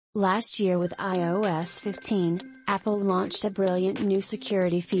Last year with iOS 15, Apple launched a brilliant new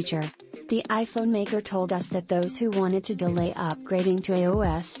security feature. The iPhone maker told us that those who wanted to delay upgrading to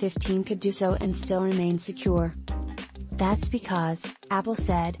iOS 15 could do so and still remain secure. That's because, Apple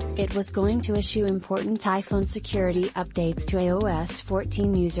said, it was going to issue important iPhone security updates to iOS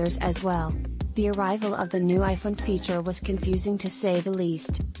 14 users as well. The arrival of the new iPhone feature was confusing to say the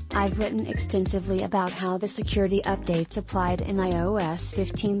least. I've written extensively about how the security updates applied in iOS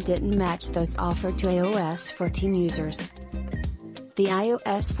 15 didn't match those offered to iOS 14 users. The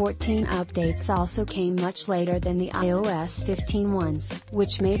iOS 14 updates also came much later than the iOS 15 ones,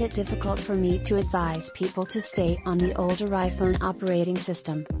 which made it difficult for me to advise people to stay on the older iPhone operating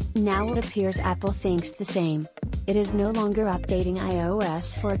system. Now it appears Apple thinks the same. It is no longer updating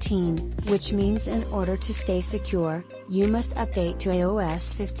iOS 14, which means in order to stay secure, you must update to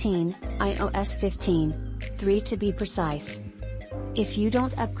iOS 15, iOS 15.3 to be precise. If you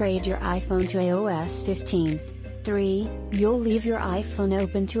don't upgrade your iPhone to iOS 15.3, you'll leave your iPhone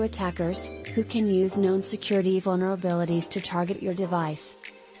open to attackers, who can use known security vulnerabilities to target your device.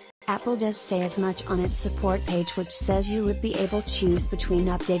 Apple does say as much on its support page, which says you would be able to choose between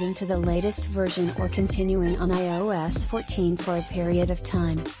updating to the latest version or continuing on iOS 14 for a period of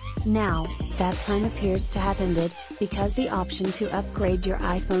time. Now, that time appears to have ended, because the option to upgrade your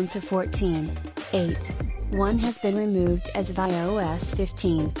iPhone to 14.8.1 has been removed as of iOS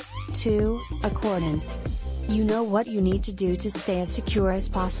 15.2, according. You know what you need to do to stay as secure as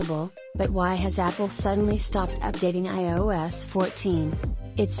possible, but why has Apple suddenly stopped updating iOS 14?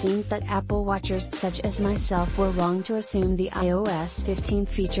 It seems that Apple watchers such as myself were wrong to assume the iOS 15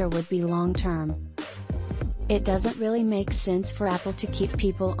 feature would be long-term. It doesn't really make sense for Apple to keep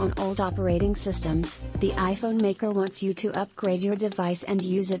people on old operating systems. The iPhone maker wants you to upgrade your device and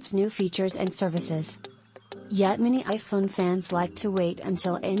use its new features and services. Yet many iPhone fans like to wait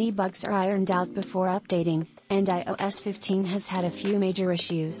until any bugs are ironed out before updating, and iOS 15 has had a few major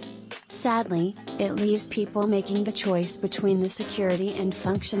issues. Sadly, it leaves people making the choice between the security and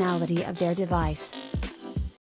functionality of their device.